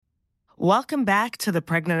Welcome back to the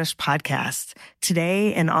Pregnant-ish podcast.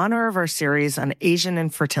 Today, in honor of our series on Asian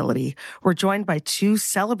infertility, we're joined by two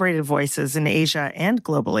celebrated voices in Asia and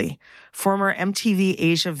globally, former MTV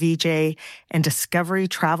Asia VJ and Discovery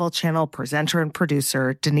Travel Channel presenter and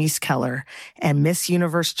producer Denise Keller, and Miss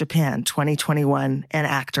Universe Japan 2021 and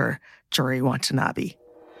actor Juri Watanabe.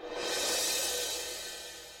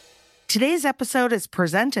 Today's episode is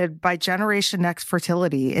presented by Generation Next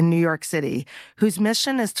Fertility in New York City, whose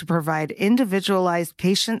mission is to provide individualized,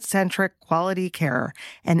 patient-centric quality care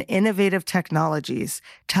and innovative technologies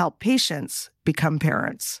to help patients become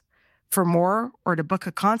parents. For more or to book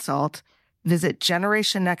a consult, visit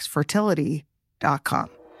generationnextfertility.com.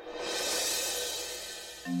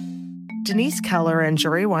 Denise Keller and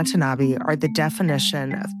Juri Watanabe are the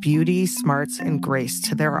definition of beauty, smarts, and grace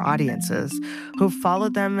to their audiences, who have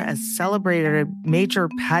followed them as celebrated major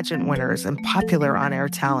pageant winners and popular on-air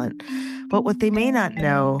talent. But what they may not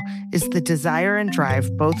know is the desire and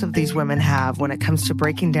drive both of these women have when it comes to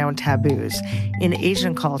breaking down taboos in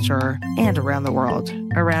Asian culture and around the world,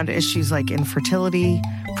 around issues like infertility,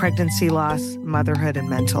 pregnancy loss, motherhood,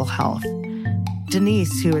 and mental health.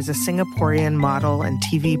 Denise, who is a Singaporean model and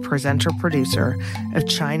TV presenter-producer of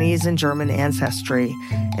Chinese and German ancestry,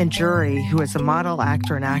 and Juri, who is a model,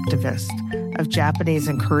 actor, and activist of Japanese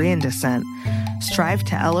and Korean descent, strive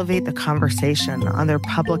to elevate the conversation on their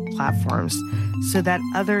public platforms so that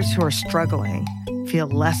others who are struggling feel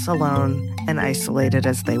less alone and isolated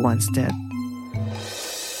as they once did.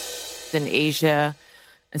 In Asia,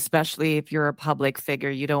 especially if you're a public figure,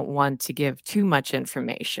 you don't want to give too much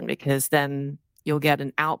information because then you'll get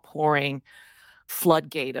an outpouring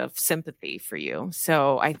floodgate of sympathy for you.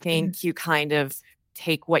 So I think you kind of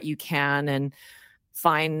take what you can and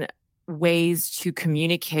find ways to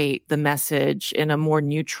communicate the message in a more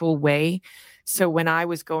neutral way. So when I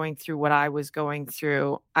was going through what I was going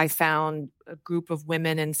through, I found a group of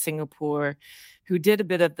women in Singapore who did a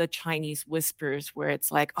bit of the Chinese whispers where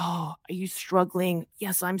it's like, oh, are you struggling?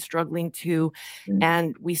 Yes, I'm struggling too. Mm-hmm.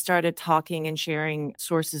 And we started talking and sharing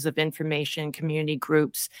sources of information, community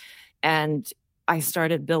groups, and I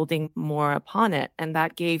started building more upon it. And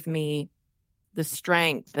that gave me the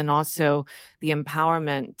strength and also the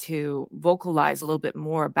empowerment to vocalize a little bit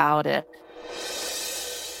more about it.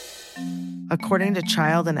 According to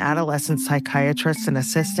child and adolescent psychiatrist and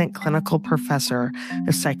assistant clinical professor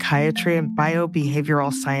of psychiatry and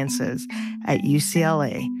biobehavioral sciences at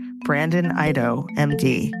UCLA, Brandon Ido,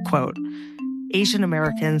 MD, quote, Asian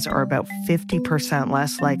Americans are about 50%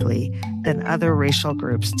 less likely than other racial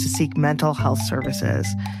groups to seek mental health services.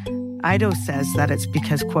 Ido says that it's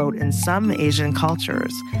because, quote, in some Asian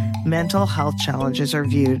cultures, mental health challenges are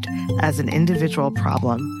viewed as an individual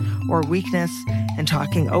problem or weakness, and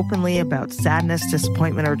talking openly about sadness,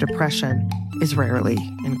 disappointment, or depression is rarely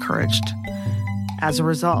encouraged. As a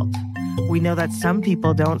result, we know that some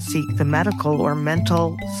people don't seek the medical or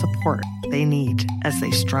mental support they need as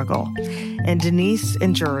they struggle. And Denise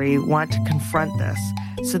and Juri want to confront this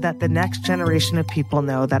so that the next generation of people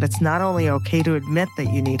know that it's not only okay to admit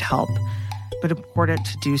that you need help, but important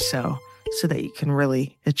to do so that you can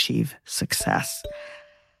really achieve success.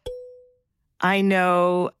 I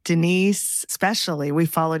know Denise, especially, we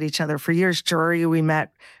followed each other for years. Juri, we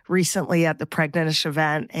met recently at the Pregnant-ish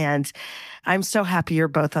event, and I'm so happy you're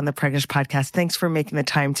both on the Pregnant-ish podcast. Thanks for making the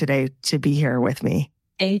time today to be here with me.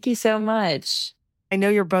 Thank you so much. I know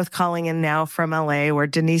you're both calling in now from LA, where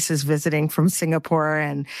Denise is visiting from Singapore,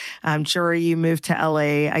 and Juri, you moved to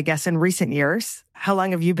LA, I guess, in recent years. How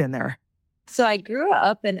long have you been there? So I grew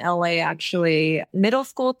up in LA, actually, middle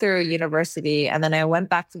school through university, and then I went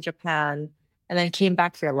back to Japan and then came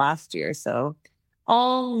back here last year. So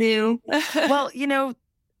all new. Well,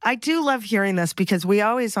 I do love hearing this because we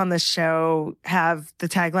always on this show have the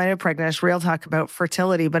tagline of Pregnant-ish, real talk about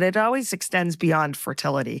fertility, but it always extends beyond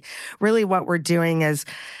fertility. Really what we're doing is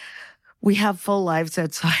we have full lives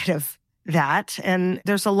outside of that. And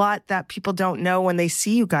there's a lot that people don't know when they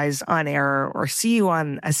see you guys on air or see you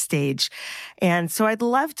on a stage. And so I'd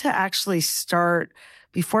love to actually start,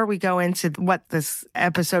 before we go into what this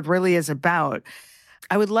episode really is about,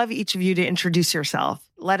 I would love each of you to introduce yourself.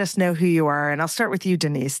 Let us know who you are. And I'll start with you,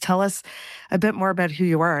 Denise. Tell us a bit more about who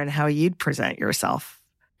you are and how you'd present yourself.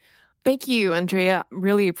 Thank you, Andrea.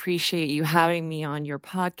 Really appreciate you having me on your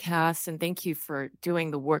podcast. And thank you for doing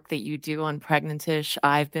the work that you do on Pregnant-ish.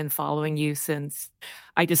 I've been following you since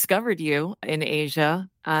I discovered you in Asia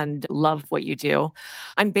and love what you do.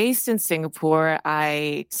 I'm based in Singapore.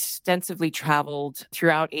 I extensively traveled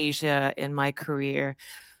throughout Asia in my career,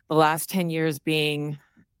 the last 10 years being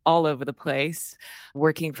all over the place,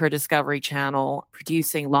 working for Discovery Channel,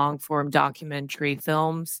 producing long-form documentary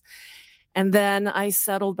films. And then I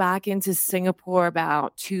settled back into Singapore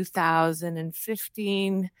about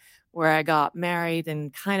 2015, where I got married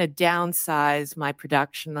and kind of downsized my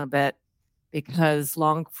production a bit because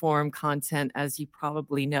long form content, as you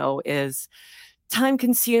probably know, is time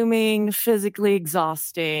consuming, physically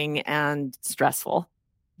exhausting, and stressful.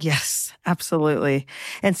 Yes, absolutely.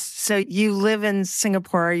 And so you live in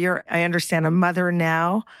Singapore. You're, I understand, a mother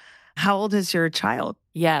now. How old is your child?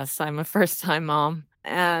 Yes, I'm a first time mom,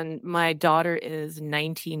 and my daughter is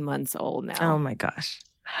 19 months old Oh now. my gosh.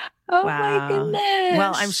 Oh my Wow. goodness.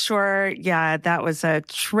 Well, I'm sure, yeah, that was a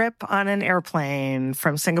trip on an airplane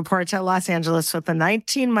from Singapore to Los Angeles with a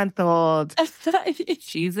 19-month-old.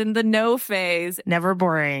 She's in the no phase. Never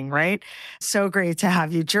boring, right? So great to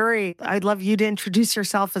have you. Juri, I'd love you to introduce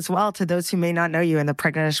yourself as well to those who may not know you in the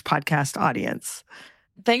Pregnant podcast audience.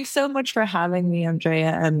 Thanks so much for having me,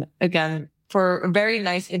 Andrea. And again, for a very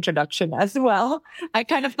nice introduction as well. I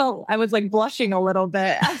kind of felt I was like blushing a little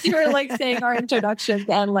bit as you were like saying our introductions,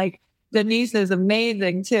 and like Denise is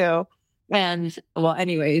amazing too. And well,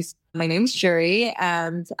 anyways, my name's Juri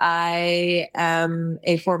and I am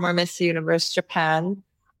a former Miss Universe Japan.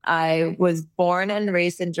 I was born and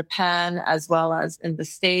raised in Japan as well as in the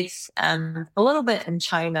States and a little bit in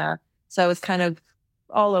China. So I was kind of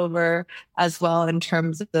all over as well in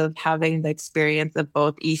terms of having the experience of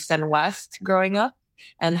both East and West growing up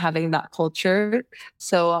and having that culture.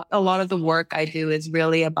 So a lot of the work I do is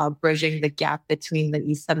really about bridging the gap between the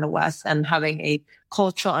East and the West and having a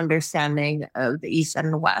cultural understanding of the East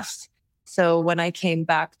and the West. So when I came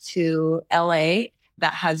back to LA,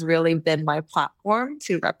 that has really been my platform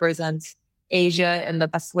to represent Asia in the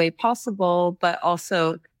best way possible, but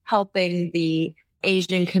also helping the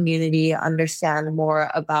Asian community understand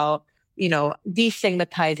more about,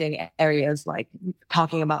 destigmatizing areas like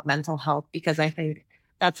talking about mental health, because I think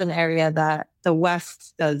that's an area that the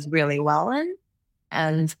West does really well in.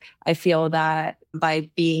 And I feel that by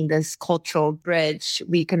being this cultural bridge,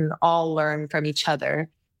 we can all learn from each other.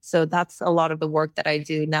 So that's a lot of the work that I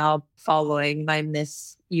do now following my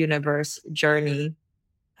Miss Universe journey.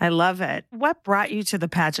 I love it. What brought you to the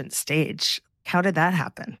pageant stage? How did that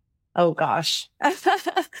happen? Oh gosh.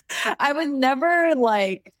 I was never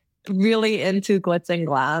like really into glitz and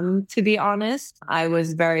glam, to be honest. I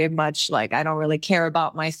was very much like, I don't really care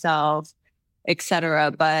about myself,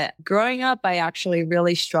 etc. But growing up, I actually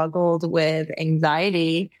really struggled with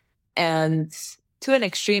anxiety, and to an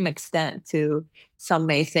extreme extent, to some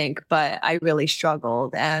may think, but I really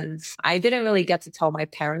struggled. And I didn't really get to tell my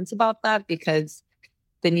parents about that because,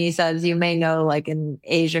 Denise, as you may know, like in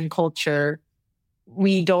Asian culture,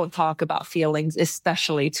 we don't talk about feelings,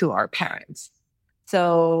 especially to our parents.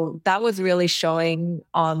 So that was really showing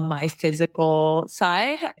on my physical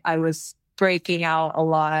side. I was breaking out a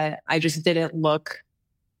lot. I just didn't look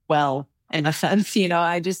well in a sense,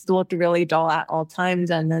 I just looked really dull at all times.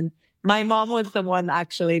 And then my mom was the one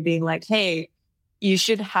actually being like, hey, you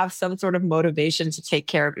should have some sort of motivation to take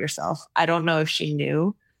care of yourself. I don't know if she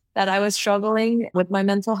knew that I was struggling with my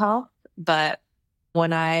mental health, but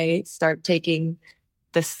when I start taking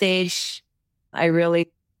the stage, I really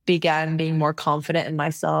began being more confident in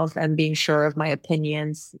myself and being sure of my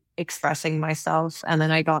opinions, expressing myself. And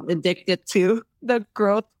then I got addicted to the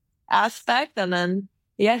growth aspect. And then,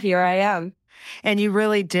 yeah, here I am. And you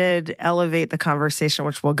really did elevate the conversation,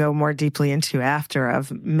 which we'll go more deeply into after,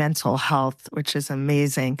 of mental health, which is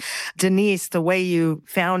amazing. Denise, the way you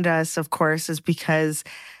found us, of course, is because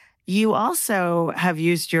you also have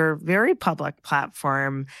used your very public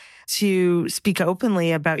platform to speak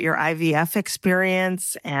openly about your IVF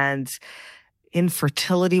experience and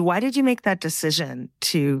infertility. Why did you make that decision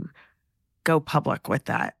to go public with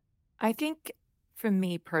that? I think for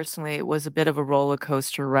me personally, it was a bit of a roller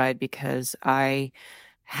coaster ride because I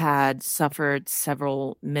had suffered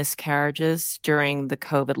several miscarriages during the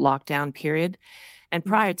COVID lockdown period. And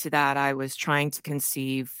prior to that, I was trying to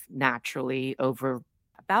conceive naturally over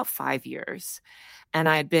about 5 years. And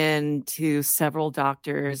I'd been to several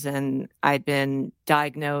doctors and I'd been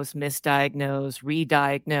diagnosed, misdiagnosed,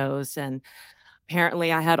 re-diagnosed. And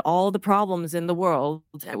apparently I had all the problems in the world.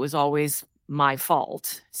 It was always my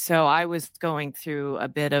fault. So I was going through a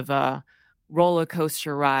bit of a roller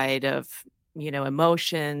coaster ride of,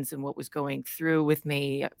 emotions and what was going through with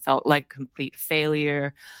me. It felt like complete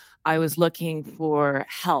failure. I was looking for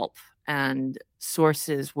help and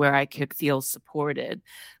sources where I could feel supported.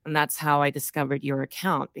 And that's how I discovered your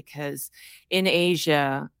account, because in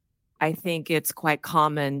Asia, I think it's quite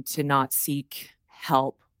common to not seek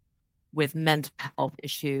help with mental health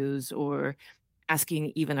issues, or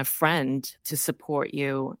asking even a friend to support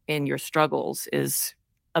you in your struggles is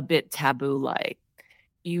a bit taboo. Like,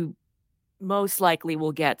 you most likely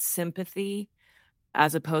will get sympathy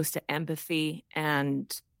as opposed to empathy.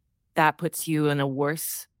 And that puts you in a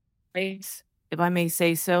worse place, if I may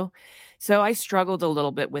say so. So I struggled a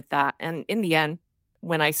little bit with that. And in the end,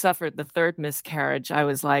 when I suffered the third miscarriage, I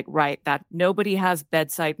was like, right, that nobody has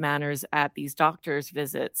bedside manners at these doctor's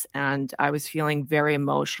visits. And I was feeling very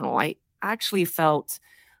emotional. I actually felt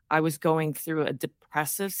I was going through a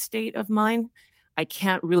depressive state of mind. I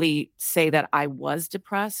can't really say that I was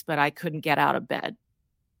depressed, but I couldn't get out of bed.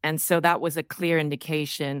 And so that was a clear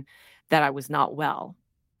indication that I was not well.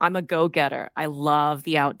 I'm a go-getter. I love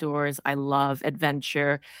the outdoors. I love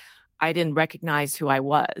adventure. I didn't recognize who I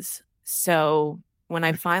was. So when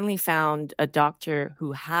I finally found a doctor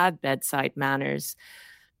who had bedside manners,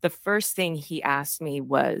 the first thing he asked me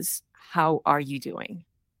was, how are you doing?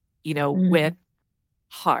 With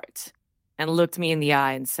heart, and looked me in the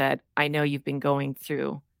eye and said, I know you've been going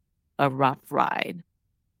through a rough ride.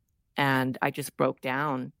 And I just broke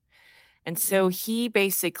down. And so he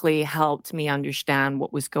basically helped me understand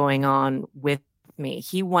what was going on with me.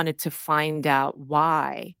 He wanted to find out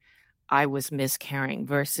why I was miscarrying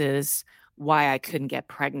versus why I couldn't get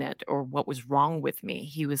pregnant or what was wrong with me.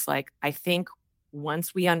 He was like, I think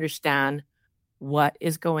once we understand what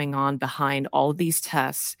is going on behind all these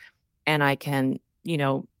tests and I can,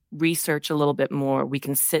 research a little bit more, we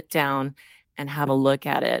can sit down and have a look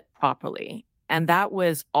at it properly. And that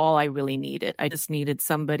was all I really needed. I just needed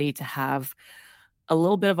somebody to have a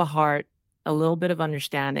little bit of a heart, a little bit of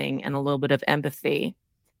understanding, and a little bit of empathy.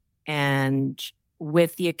 And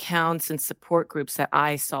with the accounts and support groups that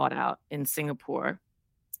I sought out in Singapore,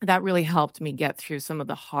 that really helped me get through some of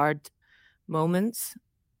the hard moments.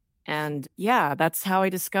 And yeah, that's how I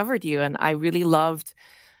discovered you. And I really loved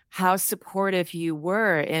how supportive you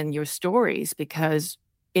were in your stories, because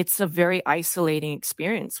it's a very isolating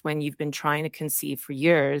experience when you've been trying to conceive for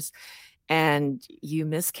years and you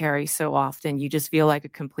miscarry so often. You just feel like a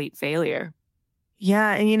complete failure.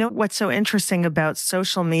 Yeah. And what's so interesting about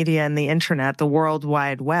social media and the internet, the World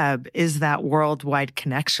Wide Web, is that worldwide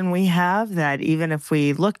connection we have, that even if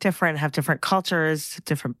we look different, have different cultures,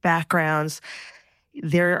 different backgrounds,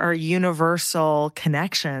 there are universal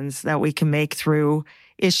connections that we can make through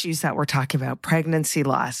issues that we're talking about: pregnancy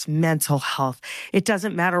loss, mental health. It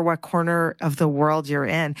doesn't matter what corner of the world you're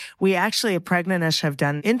in. We actually at Pregnant-ish have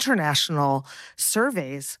done international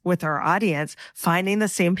surveys with our audience, finding the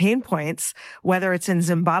same pain points, whether it's in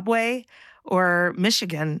Zimbabwe or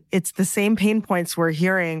Michigan. It's the same pain points we're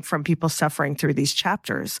hearing from people suffering through these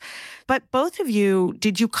chapters. But both of you,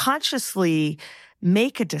 did you consciously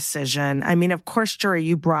make a decision? I mean, of course, Juri,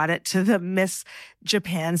 you brought it to the Miss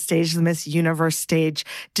Japan stage, the Miss Universe stage.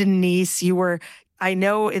 Denise, you were, I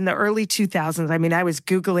know, in the early 2000s. I mean, I was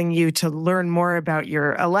Googling you to learn more about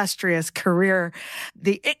your illustrious career.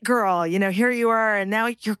 The it girl, here you are, and now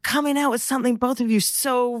you're coming out with something, both of you,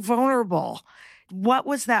 so vulnerable. What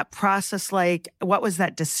was that process like? What was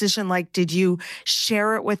that decision like? Did you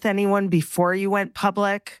share it with anyone before you went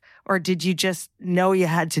public? Or did you just know you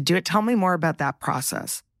had to do it? Tell me more about that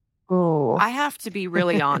process. Oh, I have to be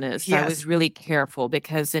really honest. Yes. I was really careful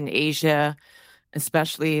because in Asia,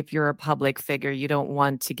 especially if you're a public figure, you don't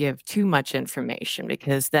want to give too much information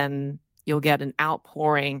because then you'll get an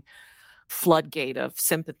outpouring floodgate of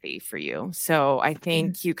sympathy for you. So I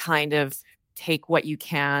think you kind of take what you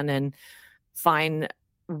can and find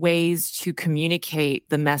ways to communicate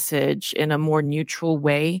the message in a more neutral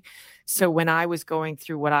way. So when I was going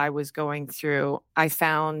through what I was going through, I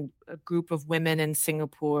found a group of women in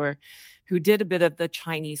Singapore who did a bit of the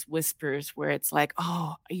Chinese whispers where it's like,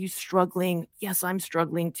 oh, are you struggling? Yes, I'm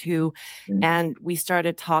struggling too. And we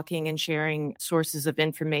started talking and sharing sources of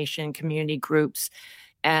information, community groups,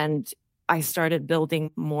 and I started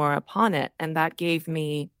building more upon it. And that gave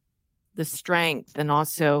me the strength and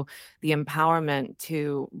also the empowerment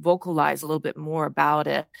to vocalize a little bit more about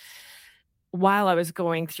it. While I was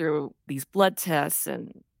going through these blood tests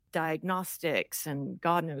and diagnostics and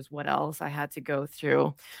God knows what else I had to go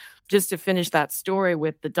through, just to finish that story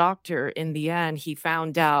with the doctor, in the end, he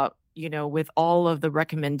found out, with all of the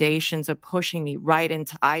recommendations of pushing me right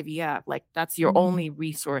into IVF, like that's your only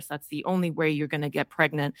resource. That's the only way you're going to get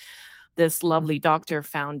pregnant. This lovely doctor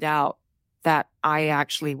found out that I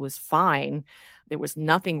actually was fine. There was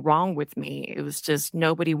nothing wrong with me. It was just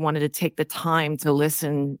nobody wanted to take the time to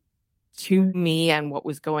listen to me and what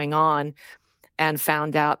was going on, and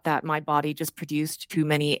found out that my body just produced too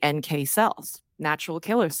many NK cells, natural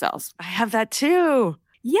killer cells. I have that too.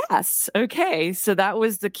 Yes. Okay. So that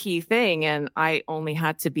was the key thing. And I only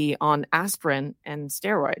had to be on aspirin and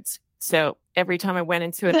steroids. So every time I went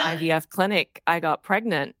into an IVF clinic, I got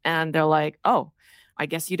pregnant and they're like, oh, I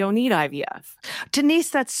guess you don't need IVF. Denise,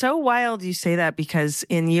 that's so wild you say that, because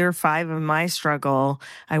in year 5 of my struggle,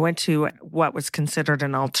 I went to what was considered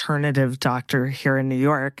an alternative doctor here in New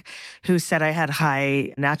York who said I had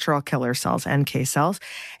high natural killer cells, NK cells.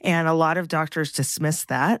 And a lot of doctors dismissed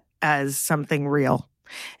that as something real.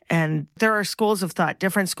 And there are schools of thought,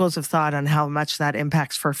 different schools of thought on how much that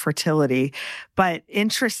impacts for fertility. But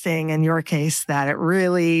interesting in your case that it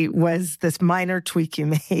really was this minor tweak you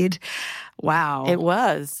made. Wow. It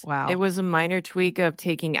was. Wow. It was a minor tweak of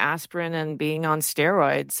taking aspirin and being on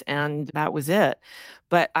steroids, and that was it.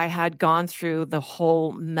 But I had gone through the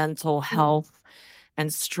whole mental health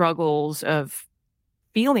and struggles of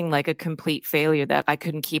feeling like a complete failure, that I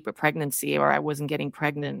couldn't keep a pregnancy or I wasn't getting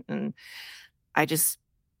pregnant. And I just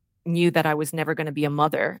knew that I was never going to be a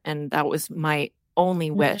mother. And that was my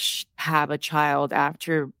only wish, have a child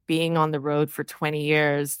after being on the road for 20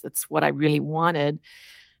 years. That's what I really wanted.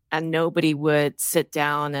 And nobody would sit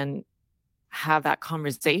down and have that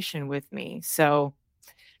conversation with me. So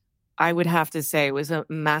I would have to say it was a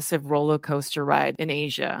massive roller coaster ride in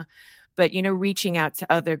Asia. But, reaching out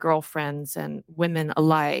to other girlfriends and women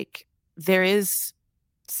alike, there is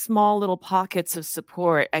small little pockets of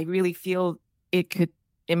support. I really feel it could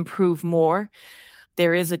improve more.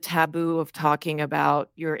 There is a taboo of talking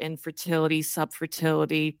about your infertility,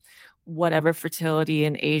 subfertility, whatever fertility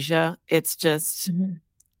in Asia. It's just,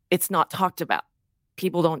 it's not talked about.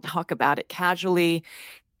 People don't talk about it casually.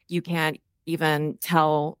 You can't even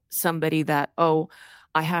tell somebody that, oh,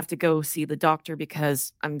 I have to go see the doctor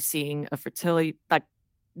because I'm seeing a fertility.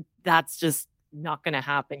 That's just not going to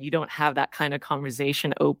happen. You don't have that kind of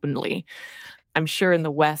conversation openly. I'm sure in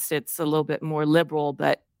the West, it's a little bit more liberal,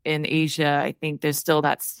 but in Asia, I think there's still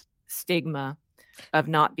that stigma of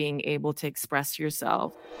not being able to express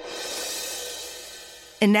yourself.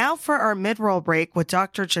 And now for our mid-roll break with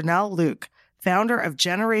Dr. Janelle Luke, founder of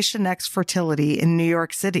Generation Next Fertility in New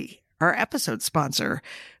York City, our episode sponsor,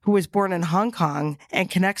 who was born in Hong Kong and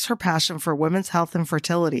connects her passion for women's health and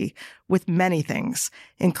fertility with many things,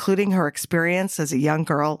 including her experience as a young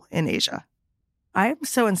girl in Asia. I'm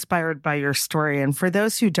so inspired by your story. And for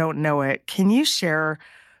those who don't know it, can you share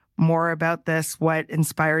more about this? What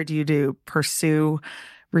inspired you to pursue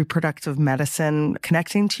reproductive medicine,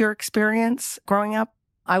 connecting to your experience growing up?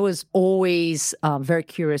 I was always very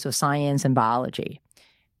curious of science and biology.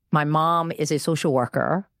 My mom is a social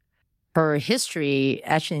worker. Her history,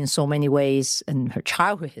 actually in so many ways, and her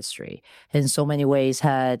childhood history in so many ways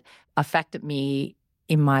had affected me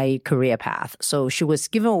in my career path. So she was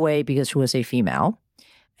given away because she was a female.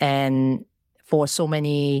 And for so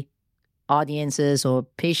many audiences or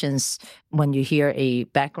patients, when you hear a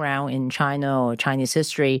background in China or Chinese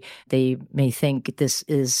history, they may think this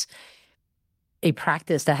is a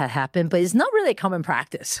practice that had happened, but it's not really a common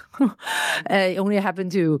practice. It only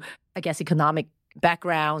happened to, I guess, economic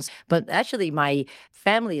backgrounds. But actually, my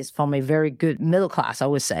family is from a very good middle class, I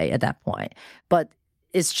would say, at that point. But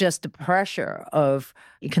it's just the pressure of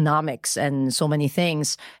economics and so many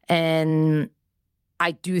things. And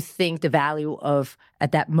I do think the value of,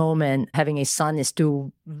 at that moment, having a son is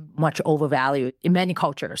still much overvalued in many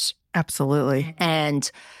cultures. Absolutely.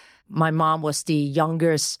 And my mom was the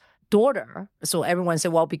youngest daughter. So everyone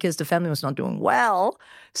said, well, because the family was not doing well,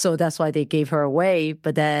 so that's why they gave her away.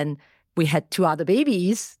 But then we had 2 other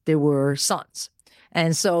babies. They were sons.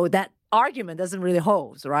 And so that argument doesn't really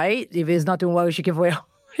hold, right? If it's not doing well, you should give away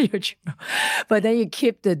your children. But then you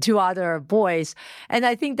keep the 2 other boys. And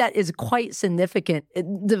I think that is quite significant.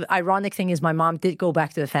 The ironic thing is my mom did go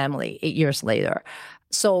back to the family 8 years later.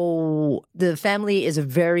 So the family is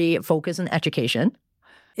very focused on education.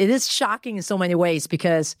 It is shocking in so many ways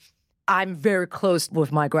because I'm very close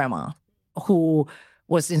with my grandma, who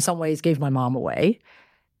was in some ways gave my mom away.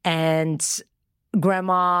 And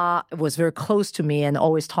grandma was very close to me and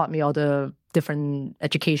always taught me all the different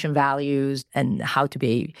education values and how to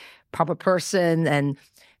be a proper person. And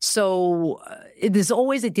so it is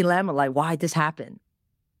always a dilemma, like why this happened.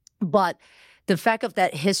 But the fact of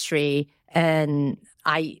that history, and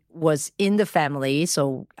I was in the family,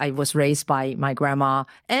 so I was raised by my grandma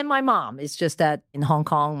and my mom. It's just that in Hong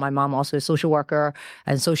Kong, my mom also is a social worker,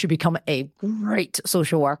 and so she became a great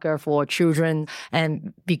social worker for children.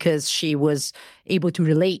 And because she was able to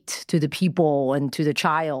relate to the people and to the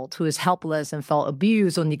child who is helpless and felt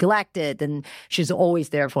abused or neglected, and she's always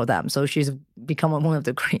there for them. So she's become one of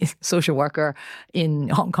the great social worker in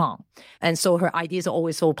Hong Kong. And so her ideas are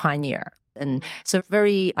always so pioneer. And so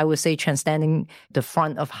very, I would say, transcending the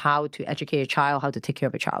front of how to educate a child, how to take care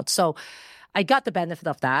of a child. So I got the benefit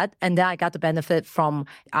of that. And then I got the benefit from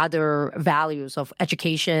other values of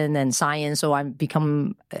education and science. So I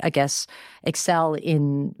become, I guess, excel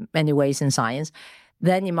in many ways in science.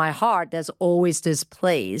 Then in my heart, there's always this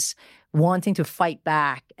place wanting to fight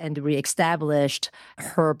back and reestablish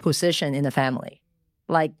her position in the family.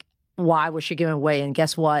 Like, why was she given away? And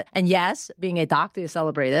guess what? And yes, being a doctor is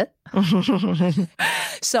celebrated.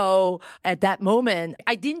 So at that moment,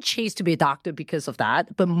 I didn't chase to be a doctor because of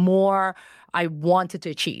that, but more I wanted to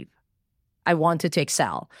achieve. I wanted to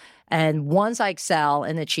excel. And once I excel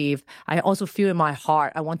and achieve, I also feel in my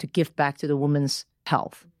heart, I want to give back to the women's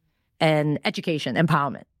health and education,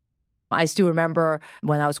 empowerment. I still remember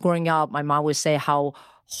when I was growing up, my mom would say how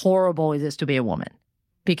horrible it is to be a woman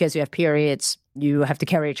because you have periods, you have to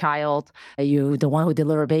carry a child, you the one who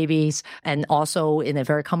deliver babies. And also in a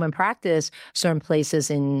very common practice, certain places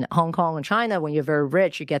in Hong Kong and China, when you're very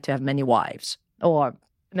rich, you get to have many wives or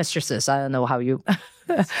mistresses. I don't know how you,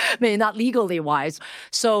 maybe not legally wives.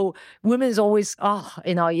 So women is always,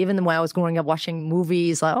 even when I was growing up watching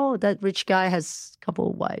movies, like, oh, that rich guy has a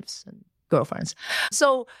couple of wives and girlfriends.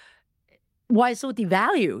 So why so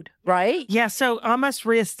devalued, right? Yeah, so almost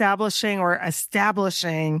reestablishing or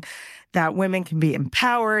establishing that women can be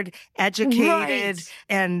empowered, educated,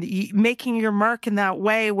 and making your mark in that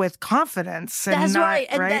way with confidence. And that's not,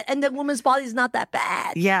 right. And the woman's body is not that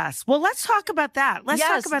bad. Yes. Well, let's talk about that. Let's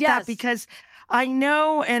talk about that because I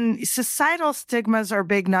know, and societal stigmas are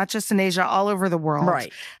big, not just in Asia, all over the world.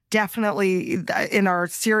 Right. Definitely in our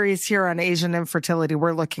series here on Asian infertility,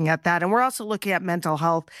 we're looking at that. And we're also looking at mental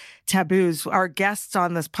health taboos. Our guests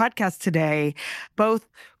on this podcast today both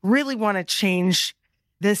really want to change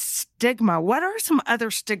this stigma. What are some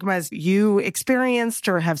other stigmas you experienced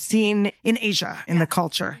or have seen in Asia, in the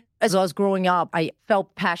culture? As I was growing up, I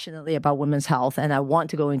felt passionately about women's health and I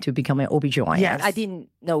want to go into becoming an OB/GYN. Yes. I didn't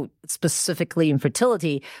know specifically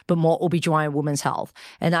infertility, but more OB/GYN women's health.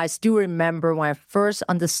 And I still remember when I first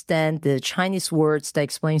understand the Chinese words that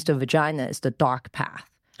explains the vagina is the dark path.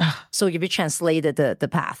 So if you translated the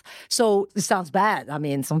path. So it sounds bad. I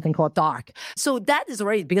mean, something called dark. So that is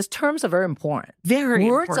already, because terms are very important.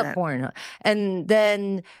 Words are important. And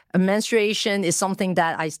then menstruation is something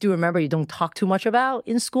that I still remember you don't talk too much about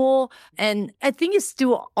in school. And I think it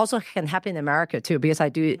still also can happen in America too, because I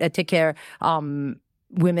take care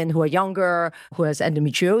women who are younger, who has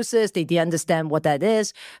endometriosis, they understand what that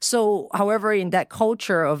is. So, however, in that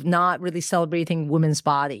culture of not really celebrating women's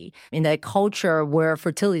body, in that culture where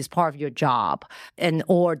fertility is part of your job and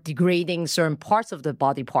or degrading certain parts of the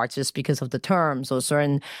body parts just because of the terms or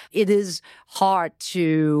certain, it is hard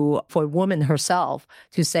for a woman herself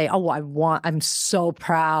to say, oh, I'm so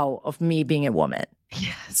proud of me being a woman.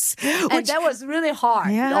 Yes. And that was really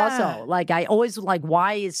hard also. Like, I always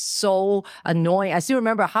why it's so annoying. I still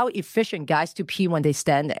remember how efficient guys to pee when they're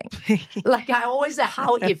standing. Like, I always say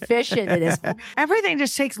how efficient it is. Everything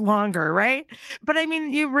just takes longer, right? But I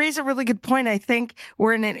mean, you raise a really good point. I think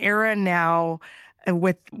we're in an era now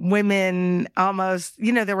with women almost,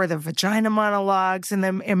 there were the vagina monologues in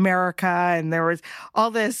America, and there was all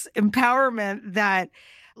this empowerment that,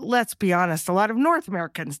 let's be honest, a lot of North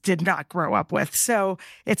Americans did not grow up with. So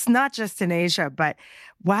it's not just in Asia, but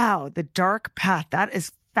wow, the dark path, that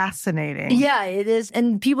is fascinating. Yeah, it is.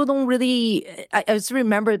 And people don't really, I just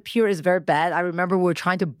remember period is very bad. I remember we were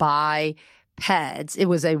trying to buy pads. I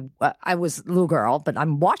was a little girl, but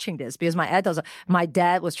I'm watching this because my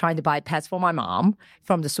dad was trying to buy pads for my mom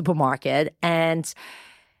from the supermarket. And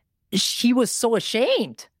she was so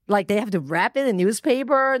ashamed. Like, they have to wrap it in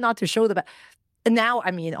newspaper, not to show the And now, I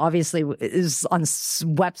mean, obviously, is on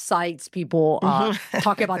websites, people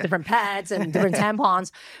talking about different pads and different tampons.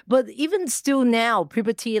 But even still now,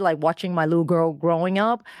 puberty, like watching my little girl growing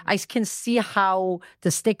up, I can see how the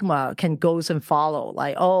stigma can goes and follow.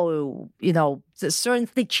 Like, certain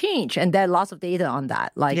things change. And there are lots of data on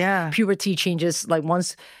that. Like, puberty changes. Like,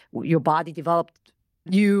 once your body develops,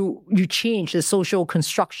 you change, the social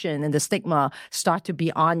construction and the stigma start to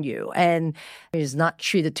be on you. And it is not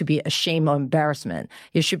treated to be a shame or embarrassment.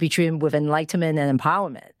 It should be treated with enlightenment and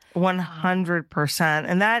empowerment. 100%.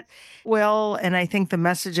 And that and I think the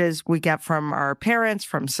messages we get from our parents,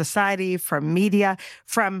 from society, from media,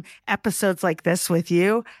 from episodes like this with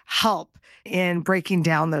you help in breaking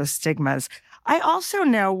down those stigmas. I also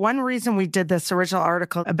know one reason we did this original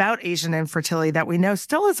article about Asian infertility that we know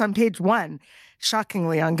still is on page 1,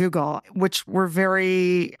 shockingly, on Google, which we're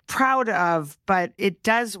very proud of, but it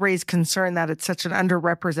does raise concern that it's such an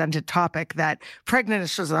underrepresented topic that pregnant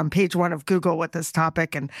is on page 1 of Google with this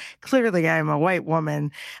topic. And clearly I'm a white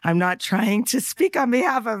woman. I'm not trying to speak on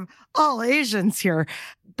behalf of all Asians here.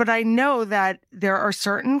 But I know that there are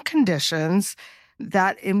certain conditions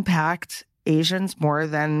that impact Asians more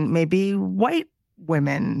than maybe white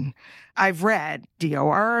women. I've read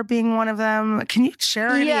DOR being one of them. Can you share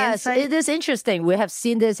any insight? Yes, it is interesting. We have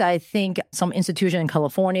seen this. I think some institution in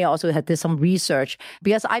California also did some research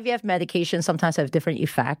because IVF medications sometimes have different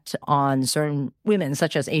effect on certain women,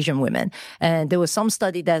 such as Asian women. And there was some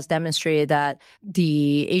study that has demonstrated that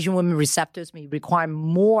the Asian women receptors may require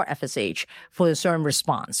more FSH for a certain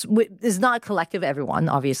response. It's not collective everyone,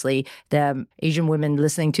 obviously. The Asian women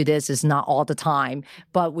listening to this is not all the time,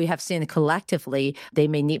 but we have seen collectively they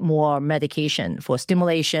may need more medication for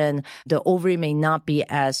stimulation. The ovary may not be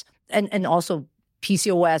as, and also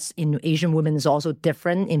PCOS in Asian women is also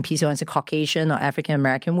different in PCOS in Caucasian or African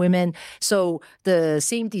American women. So the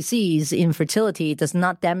same disease, infertility, does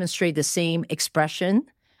not demonstrate the same expression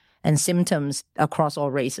and symptoms across all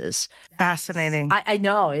races. Fascinating. I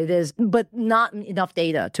know it is, but not enough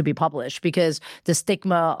data to be published because the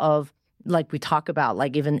stigma of, like we talk about,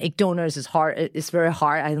 like even egg donors is hard. It's very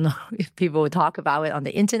hard. I don't know if people would talk about it on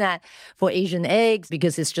the internet for Asian eggs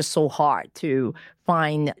because it's just so hard to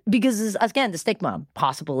find, because it's, again, the stigma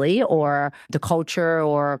possibly, or the culture,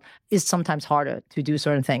 or it's sometimes harder to do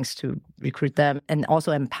certain things to recruit them. And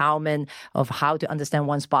also empowerment of how to understand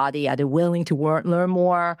one's body. Are they willing to learn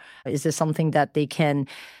more? Is this something that they can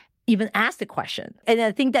even ask the question? And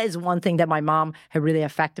I think that is one thing that my mom had really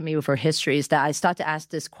affected me with her history, is that I start to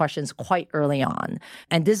ask these questions quite early on.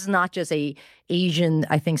 And this is not just a Asian,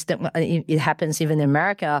 I think, stigma. It happens even in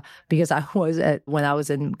America, because when I was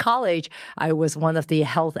in college, I was one of the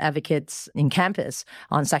health advocates in campus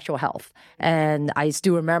on sexual health. And I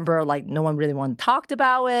still remember, like, no one really talked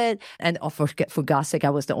about it. And for God's sake, I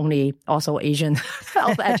was the only also Asian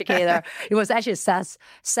health educator. It was actually a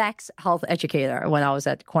sex health educator when I was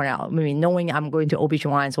at Cornell. I mean, knowing I'm going to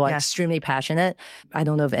OB/GYN, so I'm extremely passionate. I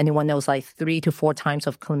don't know if anyone knows, like 3 to 4 times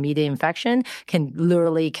of chlamydia infection can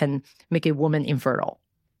make a woman infertile.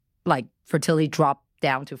 Like fertility drop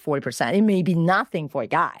down to 40%. It may be nothing for a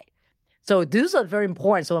guy. So these are very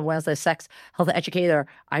important. So when I was a sex health educator,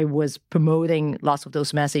 I was promoting lots of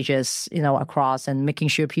those messages, across, and making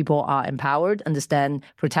sure people are empowered, understand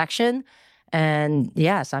protection. And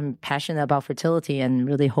yes, I'm passionate about fertility and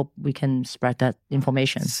really hope we can spread that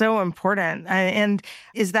information. So important. And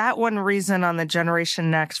is that one reason on the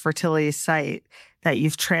Generation Next fertility site that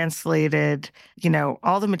you've translated,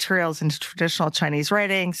 all the materials into traditional Chinese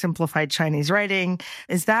writing, simplified Chinese writing?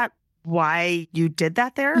 Is that why you did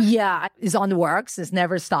that there? Yeah, it's on the works. It's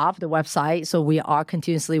never stopped, the website. So we are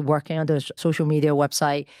continuously working on the social media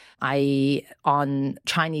website. On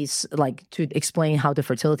Chinese, like, to explain how the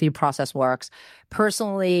fertility process works.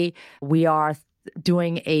 Personally, we are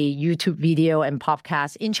doing a YouTube video and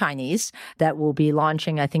podcast in Chinese that will be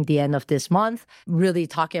launching, I think, the end of this month, really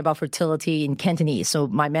talking about fertility in Cantonese. So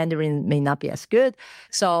my Mandarin may not be as good.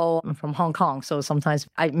 So I'm from Hong Kong, so sometimes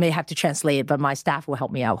I may have to translate it, but my staff will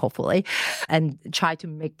help me out, hopefully, and try to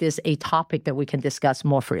make this a topic that we can discuss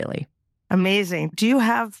more freely. Amazing. Do you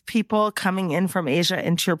have people coming in from Asia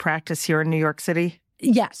into your practice here in New York City?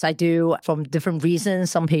 Yes, I do, from different reasons.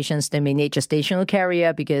 Some patients, they may need gestational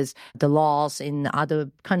carrier because the laws in other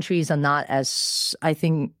countries are not as, I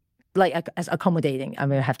think, as accommodating. I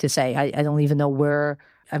have to say, I don't even know where.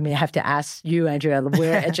 I have to ask you, Andrea,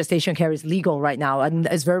 where gestation care is legal right now. And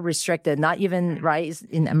it's very restricted, not even, right, it's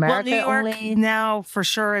in America New York, only. Now, for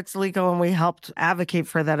sure, it's legal, and we helped advocate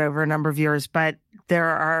for that over a number of years. But there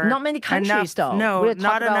are not many countries, though. No,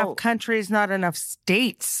 not enough countries, not enough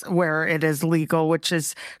states where it is legal, which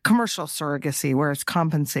is commercial surrogacy, where it's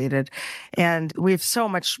compensated. And we have so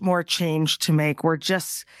much more change to make. We're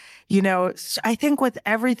just... I think with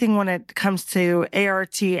everything when it comes to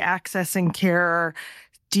ART, accessing care,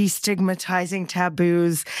 destigmatizing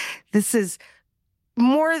taboos, this is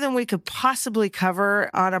more than we could possibly cover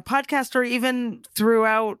on a podcast or even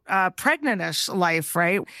throughout pregnant-ish life,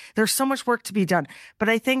 right? There's so much work to be done. But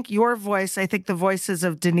I think your voice, I think the voices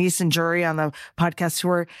of Denise and Juri on the podcast, who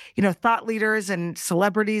are, thought leaders and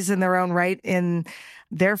celebrities in their own right in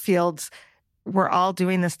their fields, we're all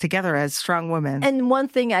doing this together as strong women. And one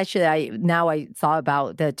thing, actually, I thought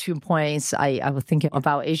about the 2 points. I was thinking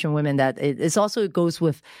about Asian women, that it also goes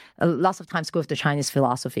with, lots of times go with the Chinese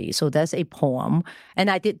philosophy. So there's a poem,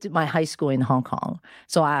 and I did my high school in Hong Kong.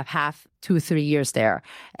 So I have 2-3 years there.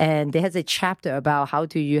 And there has a chapter about how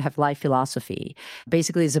do you have life philosophy.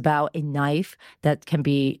 Basically, it's about a knife that can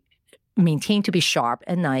be maintained to be sharp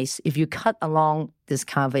and nice if you cut along this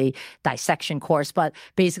kind of a dissection course, but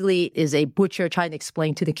basically is a butcher trying to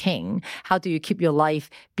explain to the king, how do you keep your life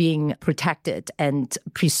being protected and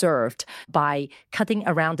preserved by cutting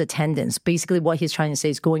around the tendons? Basically what he's trying to say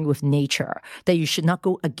is going with nature, that you should not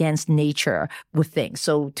go against nature with things.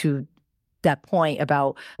 So to that point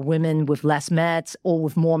about women with less meds or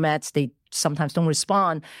with more meds, they sometimes don't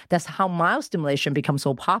respond. That's how myostimulation becomes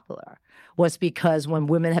so popular. Was because when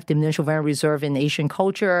women have diminished ovarian reserve in Asian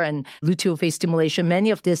culture and luteal phase stimulation, many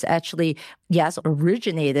of this actually, yes,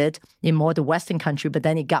 originated in more the Western country, but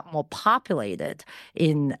then it got more populated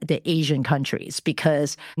in the Asian countries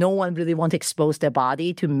because no one really wanted to expose their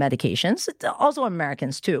body to medications. Also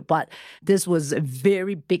Americans too, but this was a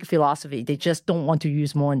very big philosophy. They just don't want to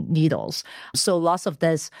use more needles. So lots of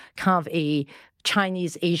this kind of a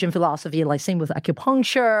Chinese Asian philosophy, like same with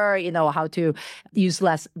acupuncture, how to use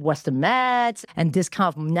less Western meds and this kind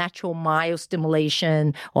of natural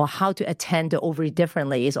myostimulation or how to attend the ovary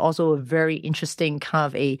differently is also a very interesting kind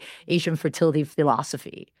of a Asian fertility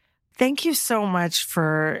philosophy. Thank you so much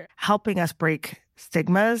for helping us break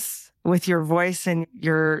stigmas with your voice and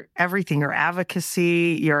your everything, your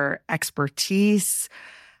advocacy, your expertise.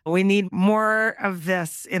 We need more of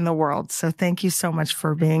this in the world. So thank you so much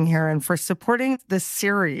for being here and for supporting this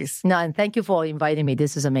series. No, and thank you for inviting me.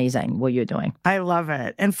 This is amazing what you're doing. I love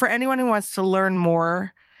it. And for anyone who wants to learn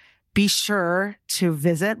more, be sure to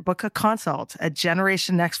book a consult at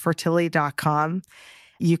generationnextfertility.com.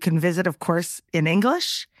 You can visit, of course, in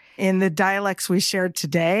English, in the dialects we shared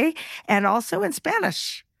today, and also in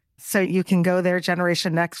Spanish. So you can go there,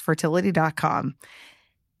 generationnextfertility.com.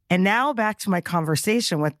 And now back to my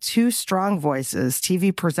conversation with two strong voices,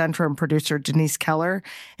 TV presenter and producer Denise Keller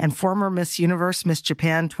and former Miss Universe, Miss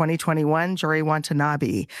Japan 2021, Juri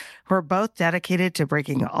Watanabe, who are both dedicated to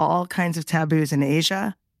breaking all kinds of taboos in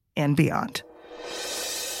Asia and beyond.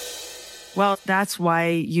 Well, that's why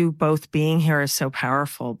you both being here is so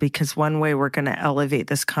powerful, because one way we're going to elevate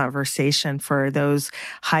this conversation for those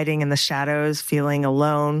hiding in the shadows, feeling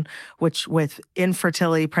alone, which with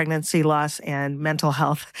infertility, pregnancy loss, and mental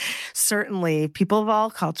health, certainly people of all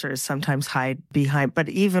cultures sometimes hide behind, but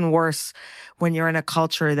even worse when you're in a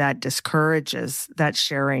culture that discourages that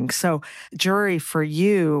sharing. So, Juri, for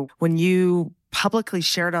you, when you publicly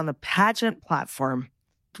shared on the pageant platform,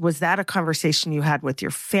 was that a conversation you had with your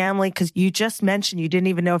family? Because you just mentioned you didn't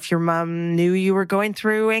even know if your mom knew you were going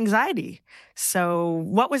through anxiety. So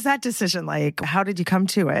what was that decision like? How did you come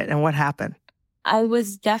to it and what happened? I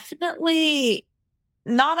was definitely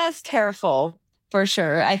not as careful, for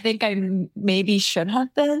sure. I think I maybe should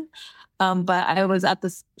have been, but I was at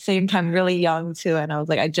the same time really young too. And I was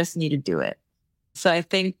like, I just need to do it. So I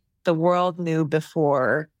think the world knew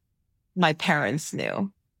before my parents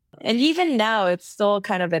knew. And even now, it's still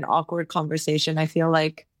kind of an awkward conversation. I feel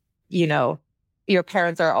like, your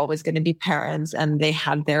parents are always going to be parents and they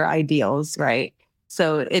have their ideals, right?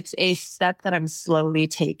 So it's a step that I'm slowly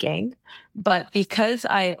taking. But because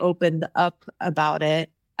I opened up about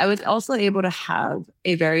it, I was also able to have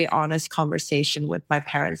a very honest conversation with my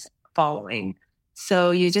parents following.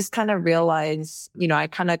 So you just kind of realize, I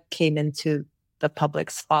kind of came into the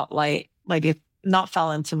public spotlight, like if not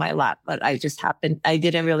fell into my lap, but I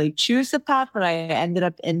didn't really choose the path, but I ended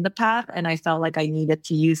up in the path. And I felt like I needed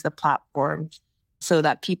to use the platform so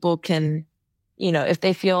that people can, if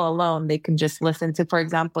they feel alone, they can just listen to, for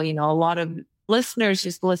example, a lot of listeners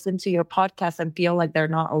just listen to your podcast and feel like they're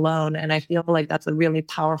not alone. And I feel like that's a really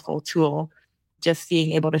powerful tool, just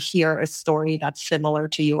being able to hear a story that's similar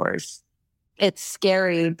to yours. It's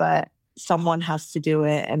scary, but someone has to do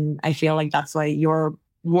it. And I feel like that's why your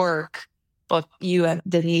work, both you and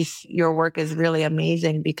Denise, your work is really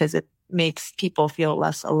amazing because it makes people feel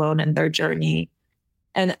less alone in their journey.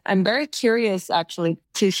 And I'm very curious, actually,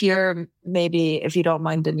 to hear, maybe, if you don't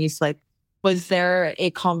mind, Denise, was there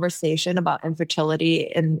a conversation about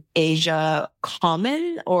infertility in Asia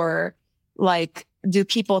common? Or do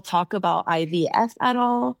people talk about IVF at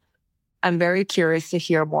all? I'm very curious to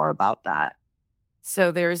hear more about that.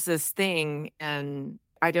 So there's this thing, and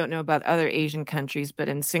I don't know about other Asian countries, but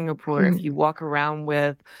in Singapore, if you walk around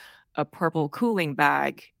with a purple cooling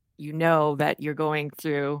bag, you know that you're going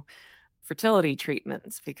through fertility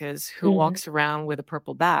treatments, because who walks around with a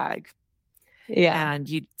purple bag? Yeah. And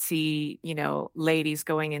you'd see, ladies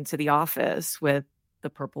going into the office with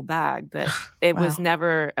the purple bag, but it was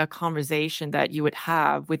never a conversation that you would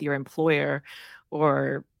have with your employer,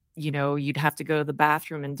 or, you'd have to go to the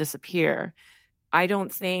bathroom and disappear. I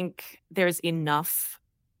don't think there's enough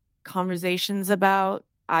conversations about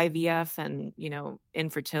IVF and,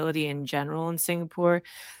 infertility in general in Singapore.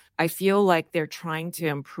 I feel like they're trying to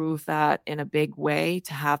improve that in a big way,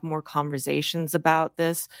 to have more conversations about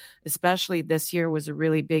this. Especially this year was a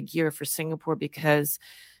really big year for Singapore because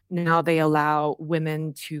now they allow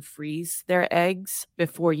women to freeze their eggs.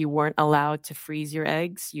 Before, you weren't allowed to freeze your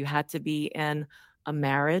eggs. You had to be in a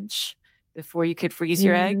marriage before you could freeze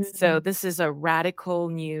your eggs. So this is a radical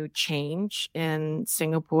new change in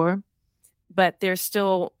Singapore. But there's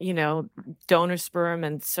still, donor sperm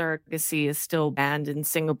and surrogacy is still banned in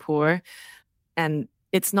Singapore. And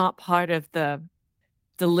it's not part of the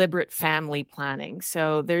deliberate family planning.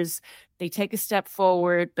 So they take a step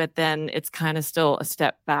forward, but then it's kind of still a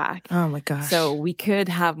step back. Oh my gosh. So we could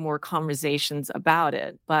have more conversations about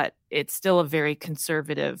it, but it's still a very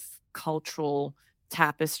conservative cultural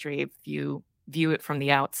tapestry if you view it from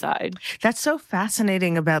the outside. That's so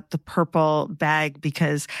fascinating about the purple bag,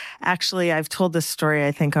 because actually I've told this story,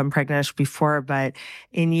 I think, on Pregnant before, but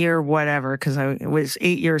in year whatever, because it was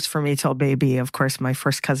 8 years for me till baby. Of course, my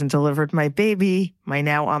first cousin delivered my baby, my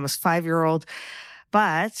now almost 5-year-old.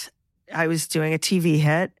 But I was doing a TV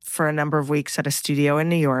hit for a number of weeks at a studio in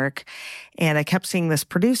New York, and I kept seeing this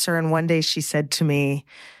producer. And one day she said to me,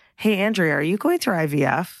 "Hey, Andrea, are you going through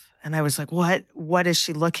IVF?" And I was like, what is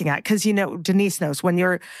she looking at? Because, Denise knows when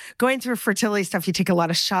you're going through fertility stuff, you take a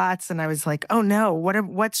lot of shots. And I was like, oh no,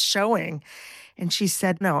 what's showing? And she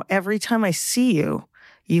said, no, every time I see you,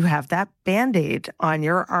 you have that Band-Aid on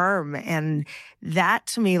your arm. And that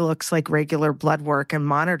to me looks like regular blood work and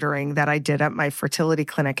monitoring that I did at my fertility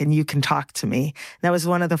clinic. And you can talk to me. That was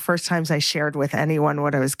one of the first times I shared with anyone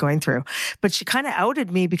what I was going through. But she kind of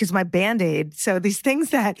outed me because my Band-Aid. So these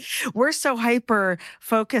things that we're so hyper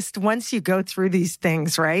focused, once you go through these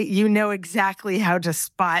things, right? You know exactly how to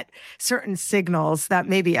spot certain signals that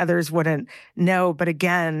maybe others wouldn't know. But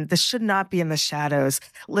again, this should not be in the shadows.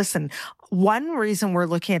 Listen, one reason we're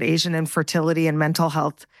looking at Asian infertility and mental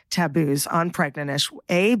health taboos on Pregnant-ish,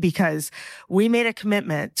 because we made a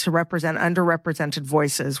commitment to represent underrepresented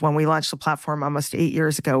voices. When we launched the platform almost 8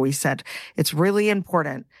 years ago, we said it's really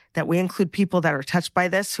important that we include people that are touched by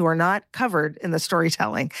this who are not covered in the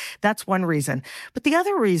storytelling. That's one reason. But the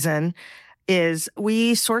other reason is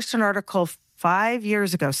we sourced an article 6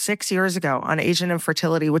 years ago on Asian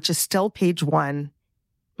infertility, which is still page 1,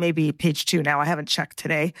 maybe page 2 now. I haven't checked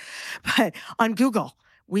today, but on Google.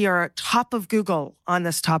 We are top of Google on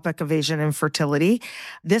this topic of Asian infertility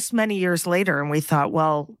this many years later. And we thought,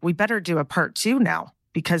 well, we better do a part 2 now,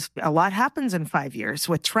 because a lot happens in 5 years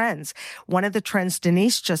with trends. One of the trends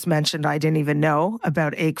Denise just mentioned, I didn't even know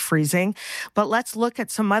about egg freezing, but let's look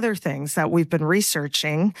at some other things that we've been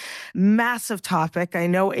researching. Massive topic. I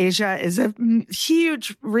know Asia is a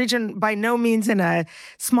huge region, by no means in a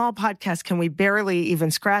small podcast can we barely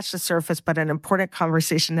even scratch the surface, but an important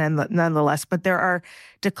conversation nonetheless. But there are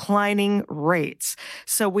declining rates.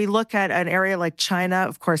 So we look at an area like China,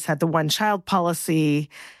 of course, had the one-child policy,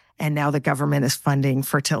 and now the government is funding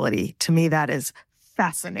fertility. To me, that is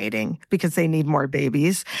fascinating because they need more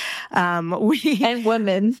babies. And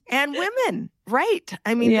women. And women, right.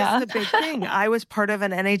 I mean, That's the big thing. I was part of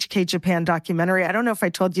an NHK Japan documentary. I don't know if I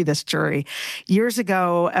told you this, Juri. Years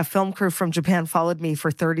ago, a film crew from Japan followed me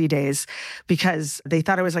for 30 days because they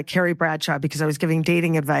thought I was like Carrie Bradshaw because I was giving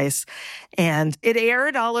dating advice. And it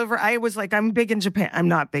aired all over. I was like, I'm big in Japan. I'm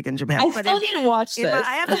not big in Japan. I still need to watch this.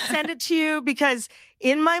 I have to send it to you because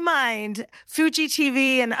in my mind, Fuji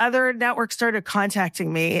TV and other networks started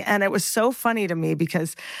contacting me. And it was so funny to me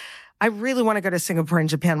because I really want to go to Singapore and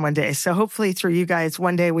Japan one day. So hopefully through you guys,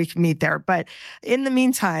 one day we can meet there. But in the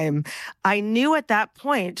meantime, I knew at that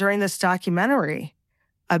point during this documentary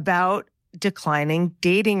about declining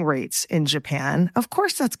dating rates in Japan. Of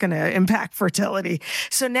course, that's going to impact fertility.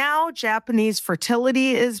 So now Japanese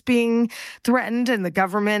fertility is being threatened and the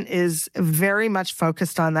government is very much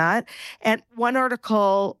focused on that. And one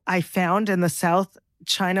article I found in the South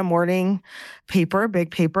China Morning paper, big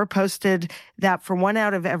paper, posted that for 1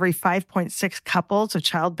 out of every 5.6 couples of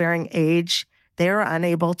childbearing age, they are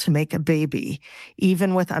unable to make a baby,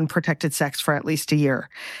 even with unprotected sex for at least a year.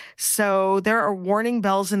 So there are warning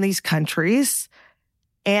bells in these countries.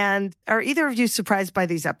 And are either of you surprised by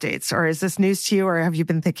these updates, or is this news to you, or have you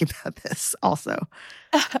been thinking about this also?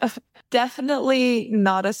 Definitely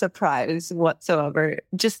not a surprise whatsoever.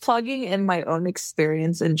 Just plugging in my own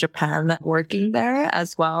experience in Japan, working there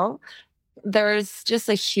as well. There's just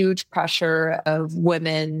a huge pressure of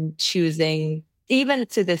women choosing, even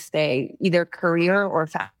to this day, either career or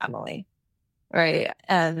family, right?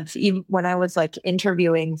 And even when I was like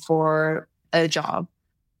interviewing for a job,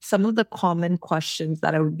 some of the common questions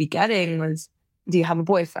that I would be getting was, do you have a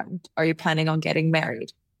boyfriend? Are you planning on getting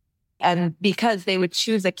married? And because they would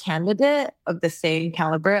choose a candidate of the same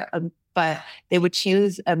caliber, but they would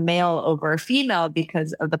choose a male over a female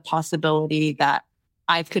because of the possibility that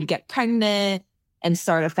I could get pregnant and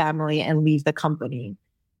start a family and leave the company.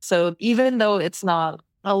 So even though it's not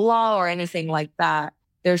a law or anything like that,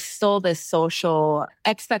 there's still this social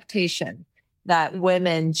expectation that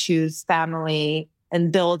women choose family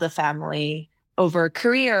and build a family over a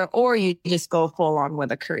career, or you just go full on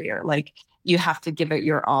with a career. Like you have to give it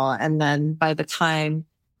your all. And then by the time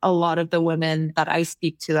a lot of the women that I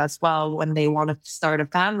speak to as well, when they want to start a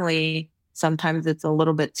family, sometimes it's a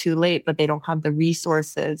little bit too late, but they don't have the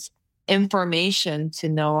resources, information to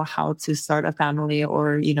know how to start a family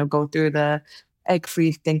or, go through the egg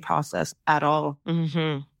freezing process at all.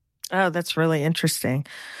 Mm-hmm. Oh, that's really interesting.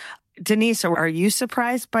 Denise, are you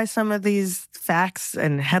surprised by some of these facts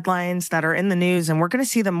and headlines that are in the news? And we're going to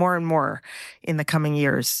see them more and more in the coming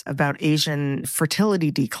years about Asian fertility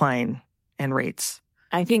decline and rates.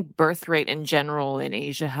 I think birth rate in general in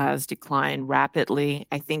Asia has declined rapidly.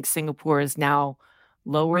 I think Singapore is now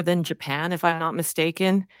lower than Japan, if I'm not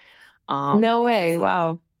mistaken. No way.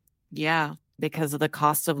 Wow. Yeah, because of the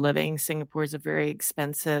cost of living. Singapore is a very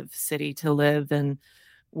expensive city to live and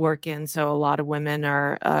work in. So a lot of women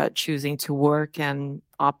are choosing to work and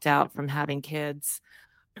opt out from having kids.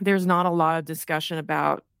 There's not a lot of discussion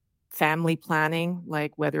about family planning,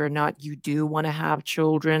 like whether or not you do want to have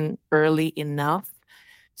children early enough.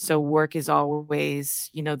 So work is always,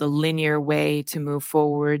 the linear way to move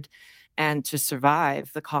forward and to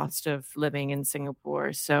survive the cost of living in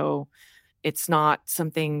Singapore. So it's not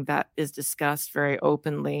something that is discussed very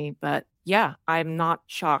openly, but yeah, I'm not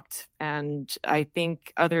shocked. And I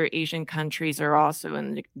think other Asian countries are also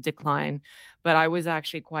in decline. But I was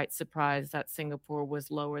actually quite surprised that Singapore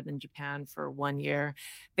was lower than Japan for 1 year.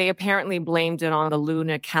 They apparently blamed it on the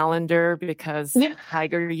lunar calendar because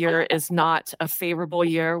Tiger Year is not a favorable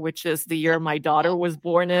year, which is the year my daughter was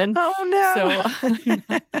born in. Oh, no.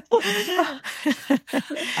 So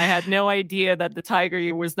I had no idea that the Tiger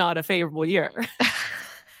Year was not a favorable year.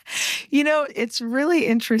 It's really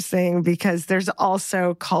interesting because there's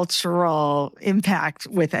also cultural impact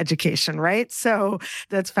with education, right? So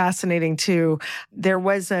that's fascinating too. There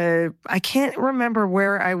was I can't remember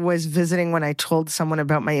where I was visiting when I told someone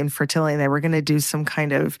about my infertility and they were going to do some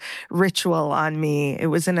kind of ritual on me. It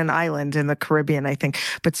was in an island in the Caribbean, I think,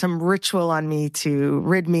 but some ritual on me to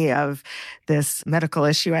rid me of this medical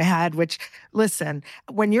issue I had, which, listen,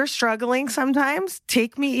 when you're struggling sometimes,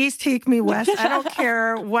 take me east, take me west. I don't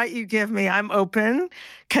care what you give me. I'm open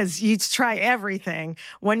because you try everything.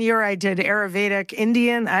 1 year I did Ayurvedic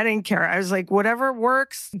Indian. I didn't care. I was like, whatever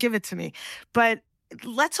works, give it to me. But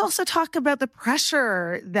let's also talk about the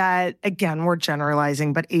pressure that, again, we're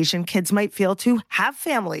generalizing, but Asian kids might feel to have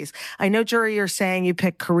families. I know, Juri, you're saying you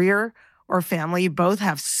pick career or family. You both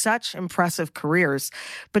have such impressive careers.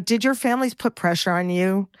 But did your families put pressure on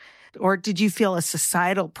you? Or did you feel a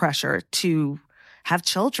societal pressure to have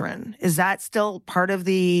children? Is that still part of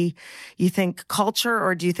you think, culture,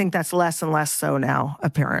 or do you think that's less and less so now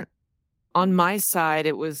apparent? On my side,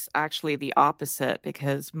 it was actually the opposite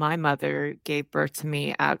because my mother gave birth to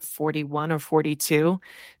me at 41 or 42.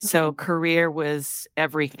 So career was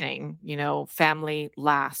everything, family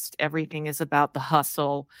last. Everything is about the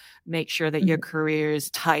hustle. Make sure that your career is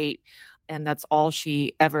tight. And that's all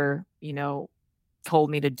she ever,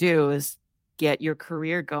 told me to do is get your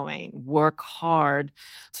career going, work hard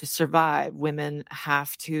to survive. Women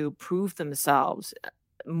have to prove themselves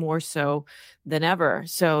more so than ever.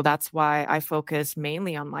 So that's why I focus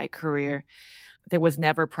mainly on my career. There was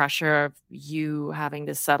never pressure of you having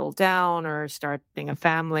to settle down or starting a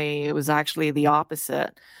family. It was actually the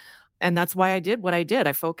opposite. And that's why I did what I did.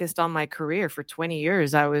 I focused on my career for 20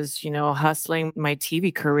 years. I was, hustling my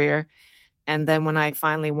TV career. And then when I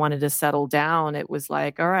finally wanted to settle down, it was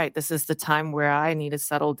like, all right, this is the time where I need to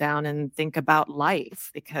settle down and think about life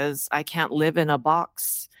because I can't live in a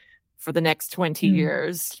box for the next 20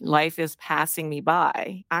 years. Life is passing me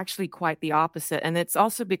by. Actually, quite the opposite. And it's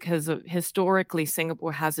also because of historically,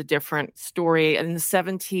 Singapore has a different story. In the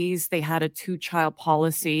 70s, they had a 2-child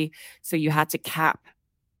policy. So you had to cap,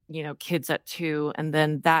 kids at 2. And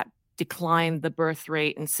then that declined the birth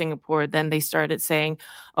rate in Singapore. Then they started saying,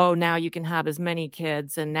 oh, now you can have as many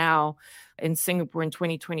kids. And now in Singapore in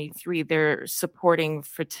 2023, they're supporting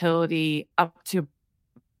fertility up to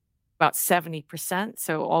about 70%.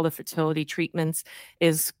 So all the fertility treatments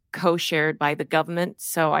is co-shared by the government.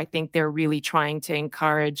 So I think they're really trying to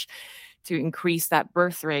encourage to increase that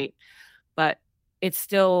birth rate. But it's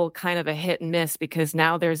still kind of a hit and miss because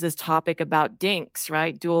now there's this topic about dinks,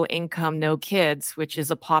 right? Dual income, no kids, which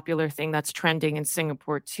is a popular thing that's trending in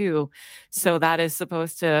Singapore too. So that is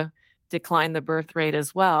supposed to decline the birth rate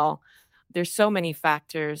as well. There's so many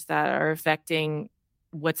factors that are affecting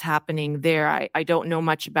what's happening there. I don't know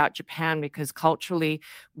much about Japan because culturally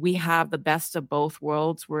we have the best of both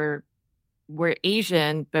worlds. We're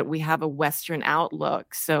Asian, but we have a Western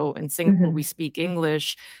outlook. So in Singapore, we speak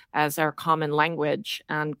English as our common language.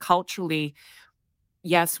 And culturally,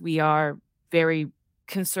 yes, we are very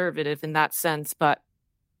conservative in that sense, but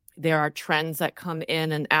there are trends that come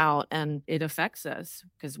in and out and it affects us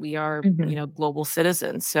because we are, global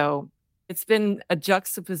citizens. So it's been a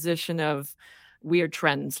juxtaposition of weird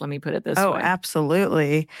trends. Let me put it this way. Oh,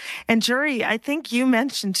 absolutely. And Juri, I think you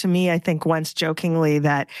mentioned to me, I think once jokingly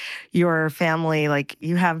that your family, like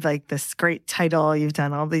you have like this great title, you've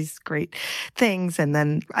done all these great things. And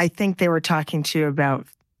then I think they were talking to you about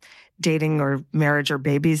dating or marriage or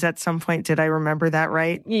babies at some point. Did I remember that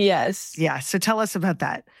right? Yes. Yeah. So tell us about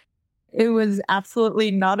that. It was absolutely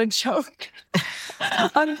not a joke.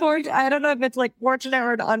 Unfortunately, I don't know if it's like fortunate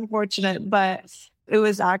or unfortunate, but it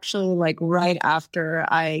was actually like right after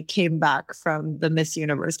I came back from the Miss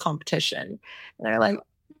Universe competition. And they're like,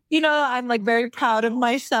 I'm like very proud of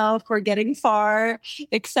myself for getting far,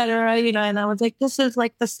 etc. And I was like, this is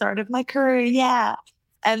like the start of my career. Yeah.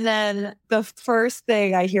 And then the first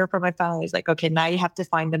thing I hear from my family is like, okay, now you have to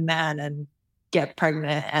find a man and get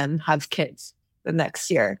pregnant and have kids the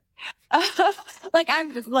next year. Like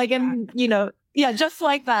I'm just like, just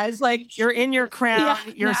like that. It's like you're in your crown,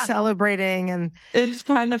 you're celebrating, and it's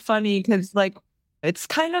kind of funny because like it's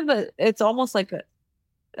kind of it's almost like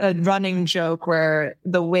a running joke where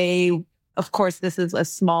the way, of course, this is a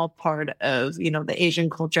small part of the Asian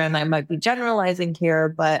culture, and I might be generalizing here,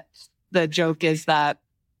 but the joke is that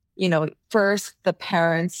first the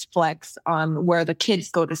parents flex on where the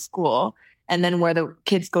kids go to school, and then where the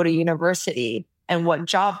kids go to university, and what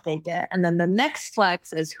job they get. And then the next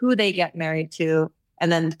flex is who they get married to.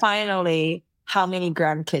 And then finally, how many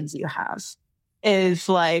grandkids you have is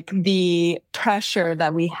like the pressure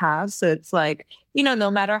that we have. So it's like,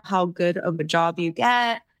 no matter how good of a job you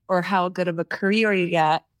get or how good of a career you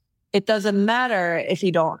get, it doesn't matter if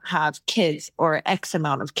you don't have kids or X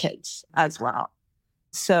amount of kids as well.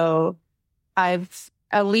 So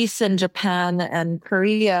at least in Japan and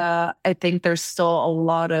Korea, I think there's still a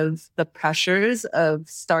lot of the pressures of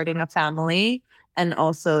starting a family. And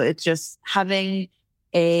also it's just having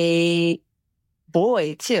a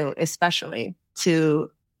boy too, especially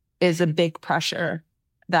is a big pressure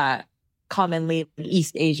that commonly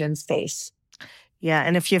East Asians face. Yeah.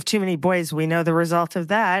 And if you have too many boys, we know the result of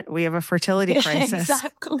that. We have a fertility crisis.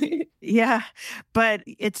 Exactly. Yeah. But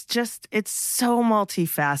it's so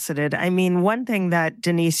multifaceted. I mean, one thing that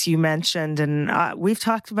Denise, you mentioned, and we've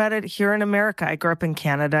talked about it here in America. I grew up in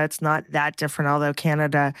Canada. It's not that different, although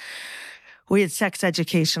Canada, we had sex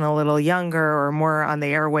education a little younger or more on the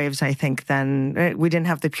airwaves, I think, than we didn't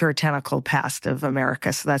have the puritanical past of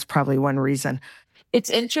America. So that's probably one reason. It's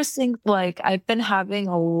interesting. Like I've been having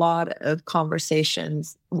a lot of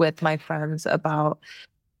conversations with my friends about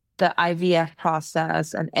the IVF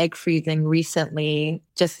process and egg freezing recently,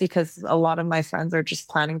 just because a lot of my friends are just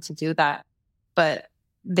planning to do that, but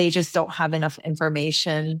they just don't have enough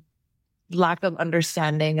information, lack of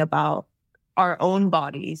understanding about our own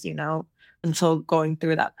bodies, until going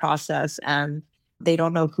through that process, and they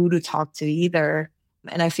don't know who to talk to either.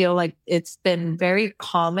 And I feel like it's been very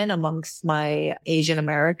common amongst my Asian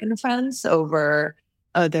American friends over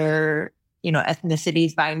other,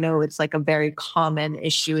 ethnicities. But I know it's like a very common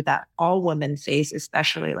issue that all women face,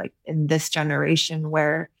 especially like in this generation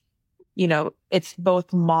where, it's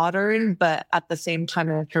both modern, but at the same time,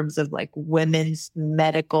 in terms of like women's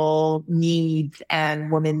medical needs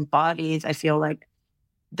and women's bodies, I feel like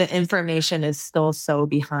the information is still so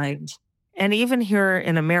behind. And even here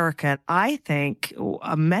in America, I think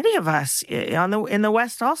many of us in the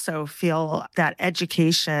West also feel that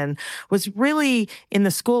education was really in the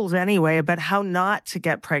schools anyway about how not to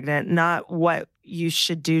get pregnant, not what you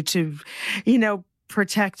should do to,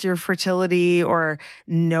 protect your fertility or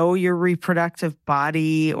know your reproductive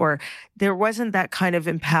body, or there wasn't that kind of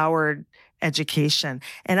empowered education.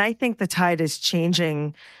 And I think the tide is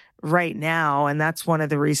changing right now. And that's one of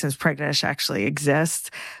the reasons Pregnish actually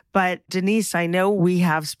exists. But Denise, I know we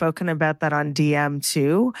have spoken about that on DM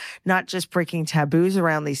too, not just breaking taboos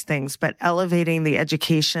around these things, but elevating the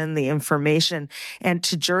education, the information. And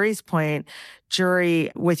to Juri's point,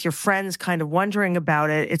 Juri, with your friends kind of wondering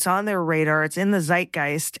about it, it's on their radar, it's in the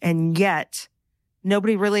zeitgeist, and yet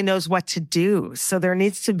nobody really knows what to do. So there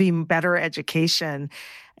needs to be better education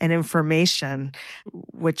and information,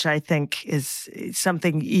 which I think is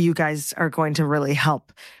something you guys are going to really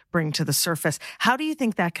help bring to the surface. How do you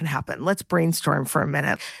think that can happen? Let's brainstorm for a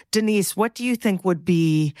minute. Denise, what do you think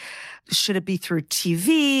should it be through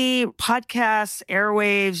TV, podcasts,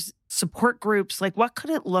 airwaves, support groups? Like, what could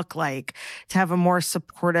it look like to have a more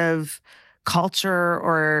supportive culture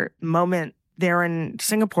or moment there in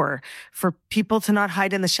Singapore for people to not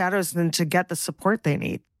hide in the shadows and to get the support they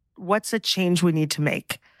need? What's a change we need to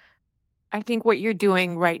make? I think what you're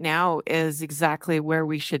doing right now is exactly where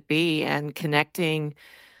we should be, and connecting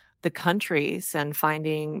the countries and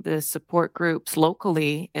finding the support groups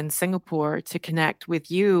locally in Singapore to connect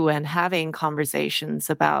with you and having conversations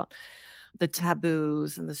about the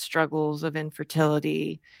taboos and the struggles of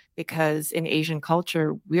infertility. Because in Asian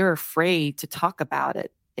culture, we're afraid to talk about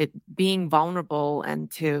it. It being vulnerable and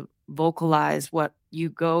to vocalize what you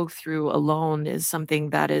go through alone is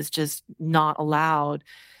something that is just not allowed.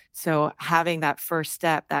 So having that first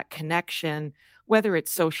step, that connection, whether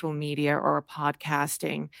it's social media or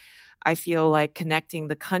podcasting, I feel like connecting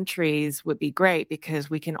the countries would be great because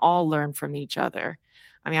we can all learn from each other.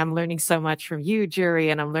 I mean, I'm learning so much from you, Juri,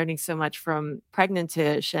 and I'm learning so much from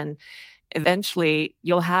Pregnantish. And eventually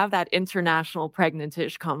you'll have that international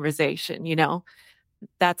Pregnantish conversation, you know?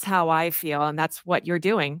 That's how I feel, and that's what you're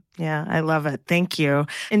doing. Yeah, I love it. Thank you.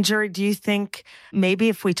 And Juri, do you think maybe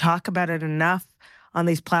if we talk about it enough on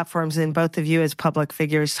these platforms, and both of you as public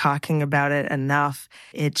figures talking about it enough,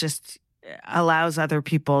 it just allows other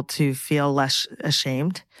people to feel less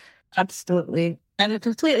ashamed? Absolutely. And it's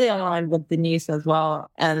completely aligned with Denise as well.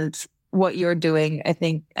 And what you're doing, I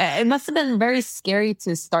think it must have been very scary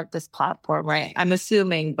to start this platform, right? I'm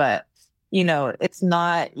assuming, but it's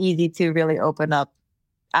not easy to really open up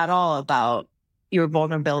at all about your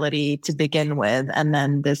vulnerability to begin with. And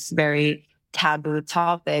then this very taboo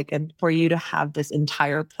topic, and for you to have this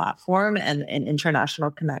entire platform and an international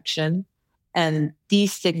connection and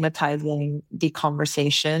destigmatizing the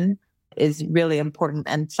conversation is really important.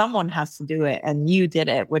 And someone has to do it. And you did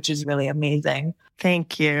it, which is really amazing.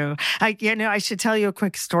 Thank you. I should tell you a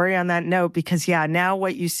quick story on that note, because now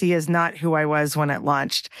what you see is not who I was when it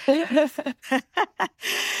launched.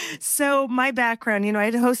 So my background,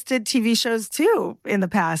 I'd hosted TV shows too in the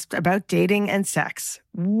past about dating and sex,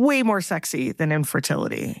 way more sexy than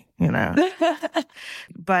infertility,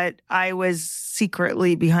 but I was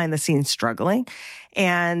secretly behind the scenes struggling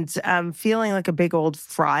and feeling like a big old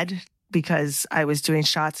fraud because I was doing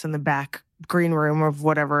shots in the back green room of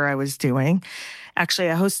whatever I was doing.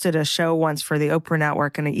 Actually, I hosted a show once for the Oprah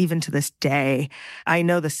Network, and even to this day, I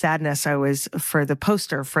know the sadness I was for the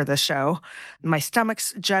poster for the show. My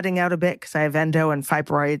stomach's jutting out a bit because I have endo and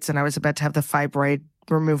fibroids, and I was about to have the fibroid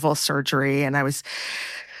removal surgery, and I was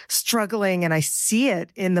struggling, and I see it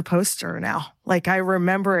in the poster now. Like, I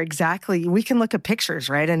remember exactly, we can look at pictures,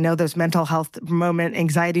 right? And know those mental health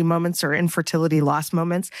anxiety moments or infertility loss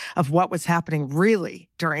moments of what was happening really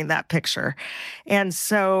during that picture. And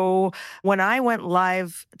so when I went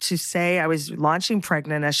live to say I was launching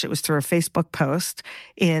Pregnantish, it was through a Facebook post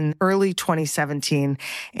in early 2017.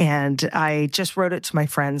 And I just wrote it to my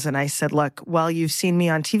friends and I said, look, well, you've seen me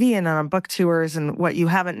on TV and on book tours, and what you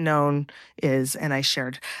haven't known is, and I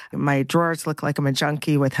shared, my drawers look like I'm a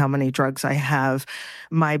junkie with how many drugs I have.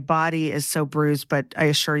 My body is so bruised, but I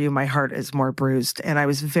assure you my heart is more bruised. And I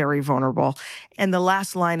was very vulnerable. And the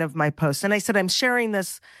last line of my post, and I said, I'm sharing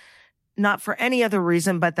this not for any other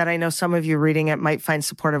reason, but that I know some of you reading it might find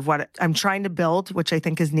support of what I'm trying to build, which I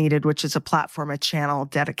think is needed, which is a platform, a channel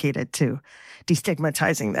dedicated to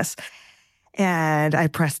destigmatizing this. And I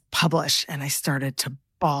pressed publish and I started to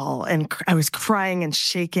bawl and I was crying and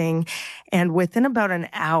shaking. And within about an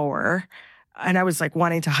hour, and I was like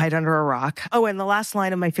wanting to hide under a rock. Oh, and the last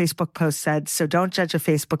line of my Facebook post said, so don't judge a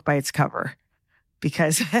Facebook by its cover.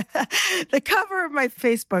 Because the cover of my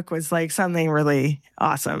Facebook was like something really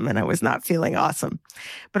awesome and I was not feeling awesome.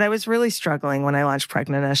 But I was really struggling when I launched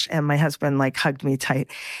Pregnantish, and my husband like hugged me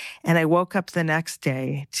tight. And I woke up the next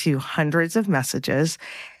day to hundreds of messages.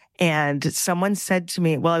 And someone said to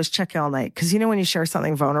me, well, I was checking all night because, when you share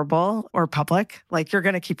something vulnerable or public, like you're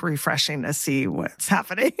going to keep refreshing to see what's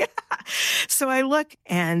happening. So I look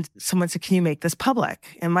and someone said, can you make this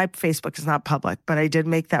public? And my Facebook is not public, but I did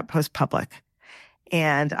make that post public.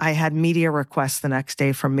 And I had media requests the next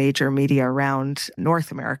day from major media around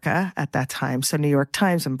North America at that time. So New York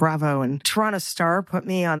Times and Bravo and Toronto Star put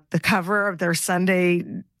me on the cover of their Sunday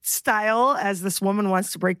style as this woman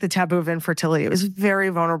wants to break the taboo of infertility. It was very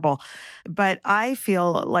vulnerable. But I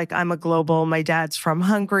feel like I'm a global. My dad's from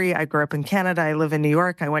Hungary. I grew up in Canada. I live in New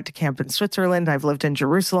York. I went to camp in Switzerland. I've lived in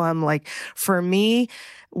Jerusalem. Like, for me,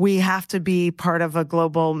 we have to be part of a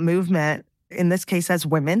global movement, in this case as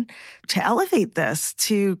women, to elevate this,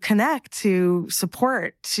 to connect, to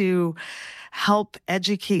support, to help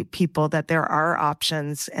educate people that there are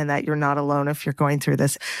options and that you're not alone if you're going through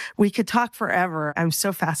this. We could talk forever. I'm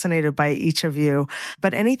so fascinated by each of you.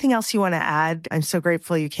 But anything else you want to add? I'm so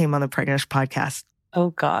grateful you came on the Pregnant-ish podcast. Oh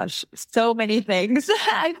gosh, so many things.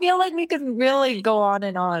 I feel like we could really go on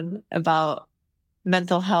and on about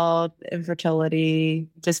mental health, infertility,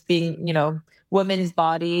 just being, women's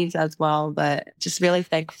bodies as well, but just really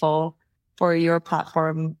thankful for your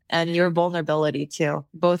platform and your vulnerability too,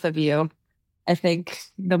 both of you. I think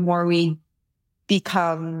the more we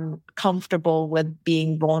become comfortable with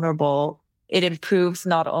being vulnerable, it improves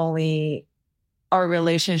not only our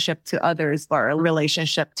relationship to others, but our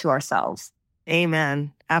relationship to ourselves.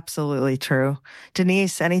 Amen. Absolutely true.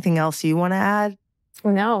 Denise, anything else you want to add?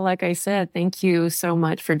 No, like I said, thank you so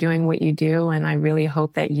much for doing what you do. And I really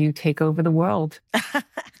hope that you take over the world.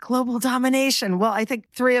 Global domination. Well, I think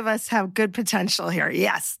three of us have good potential here.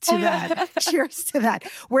 Yes, to that. Cheers to that.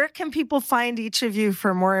 Where can people find each of you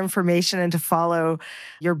for more information and to follow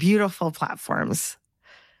your beautiful platforms?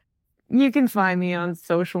 You can find me on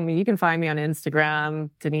social media. You can find me on Instagram,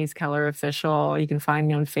 Denise Keller Official. You can find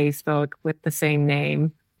me on Facebook with the same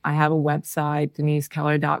name. I have a website,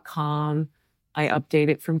 denisekeller.com. I update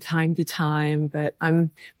it from time to time, but I'm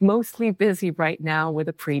mostly busy right now with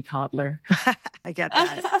a pre-toddler. I get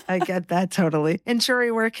that. I get that totally. And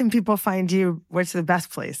Juri, where can people find you? What's the best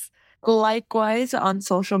place? Likewise, on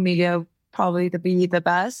social media, probably to be the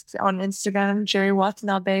best. On Instagram, Juri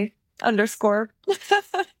Watanabe _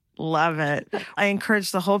 Love it. I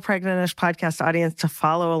encourage the whole Pregnant-ish podcast audience to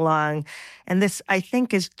follow along. And this, I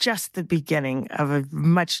think, is just the beginning of a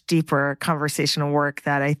much deeper conversational work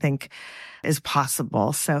that I think is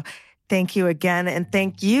possible. So thank you again. And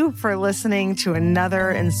thank you for listening to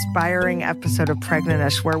another inspiring episode of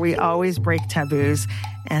Pregnant-ish, where we always break taboos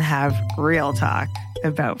and have real talk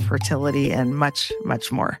about fertility and much,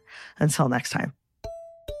 much more. Until next time.